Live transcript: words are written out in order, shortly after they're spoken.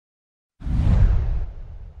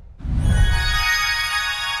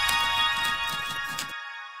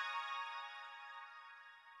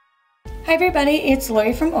Hi everybody, it's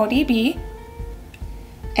Lori from ODB,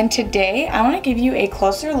 and today I want to give you a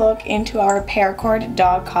closer look into our Paracord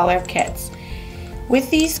dog collar kits. With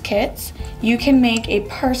these kits, you can make a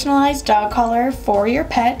personalized dog collar for your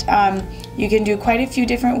pet. You can do quite a few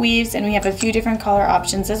different weaves, and we have a few different color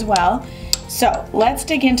options as well. So let's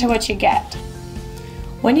dig into what you get.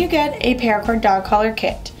 When you get a Paracord dog collar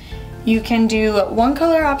kit, you can do one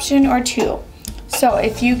color option or two. So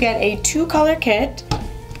if you get a 2-color kit,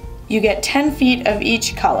 you get 10 feet of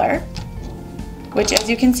each color, which, as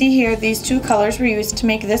you can see here, these 2 colors were used to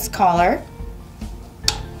make this collar.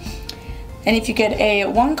 And if you get a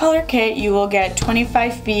 1-color kit, you will get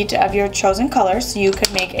 25 feet of your chosen color, so you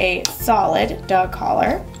could make a solid dog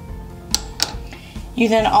collar. You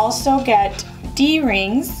then also get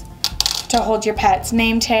D-rings to hold your pet's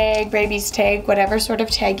name tag, rabies tag, whatever sort of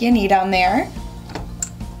tag you need on there.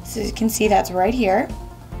 So you can see that's right here.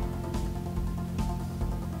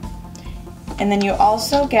 And then you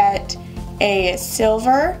also get a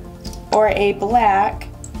silver or a black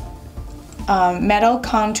metal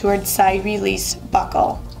contoured side release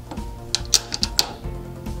buckle.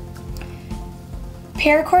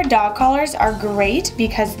 Paracord dog collars are great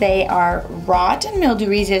because they are rot and mildew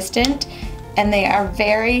resistant, and they are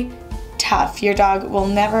very tough. Your dog will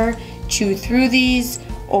never chew through these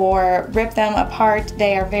or rip them apart.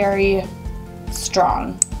 They are very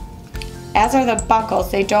strong. As are the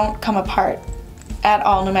buckles. They don't come apart at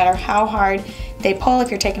all, no matter how hard they pull,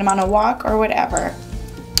 if you're taking them on a walk or whatever.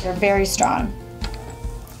 They're very strong.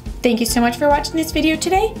 Thank you so much for watching this video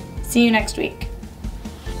today. See you next week.